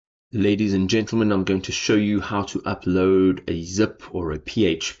Ladies and gentlemen, I'm going to show you how to upload a zip or a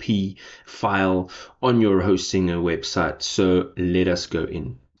PHP file on your hosting a website. So let us go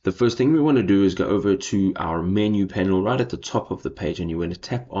in. The first thing we want to do is go over to our menu panel right at the top of the page, and you want to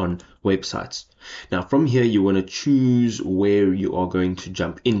tap on websites. Now from here you want to choose where you are going to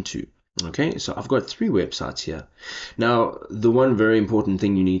jump into. Okay, so I've got 3 websites here. Now the one very important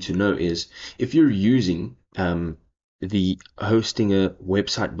thing you need to know is if you're using the hosting a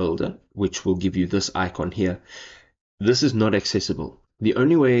website builder, which will give you this icon here, this is not accessible. The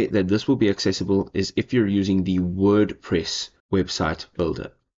only way that this will be accessible is if you're using the WordPress website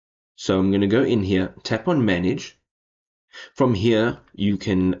builder. So I'm going to go in here, tap on manage. From here you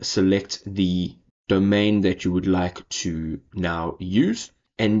can select the domain that you would like to now use,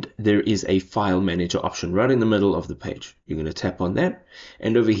 and there is a file manager option right in the middle of the page. You're going to tap on that,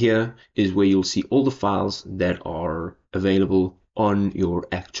 and over here is where you'll see all the files that are available on your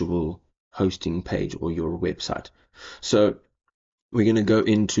actual hosting page or your website. So we're going to go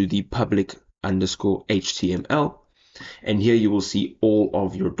into the public_HTML, and here you will see all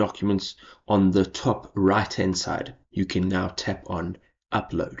of your documents. On the top right hand side you can now tap on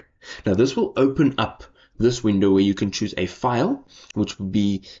upload. Now this will open up this window where you can choose a file, which would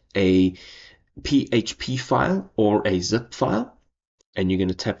be a PHP file or a zip file, and you're going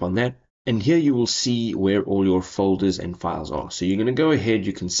to tap on that, and here you will see where all your folders and files are. So you're going to go ahead,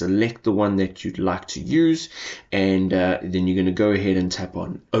 you can select the one that you'd like to use, and then you're going to go ahead and tap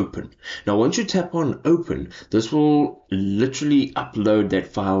on open. Now once you tap on open, this will literally upload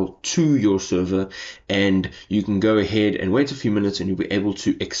that file to your server, and you can go ahead and wait a few minutes and you'll be able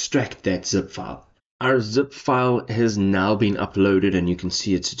to extract that zip file. Our zip file has now been uploaded, and you can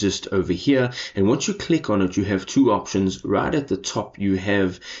see it's just over here. And once you click on it, you have 2 options. Right at the top you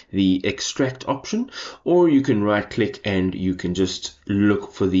have the extract option, or you can right click and you can just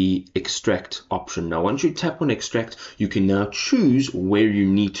look for the extract option. Now once you tap on extract, you can now choose where you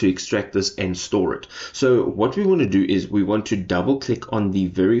need to extract this and store it. So what we want to do is we want to double click on the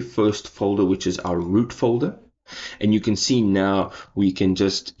very first folder, which is our root folder. And you can see now we can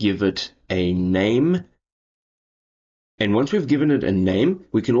just give it a name. And once we've given it a name,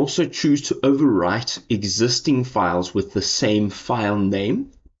 we can also choose to overwrite existing files with the same file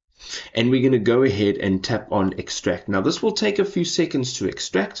name. And we're going to go ahead and tap on extract. Now this will take a few seconds to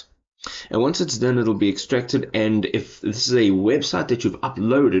extract. And once it's done, it'll be extracted. And if this is a website that you've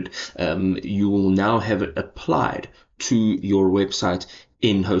uploaded, you will now have it applied to your website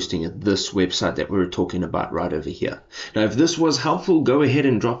in hosting it, this website that we're talking about right over here. Now, if this was helpful, go ahead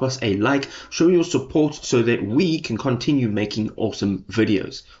and drop us a like, show your support so that we can continue making awesome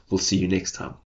videos. We'll see you next time.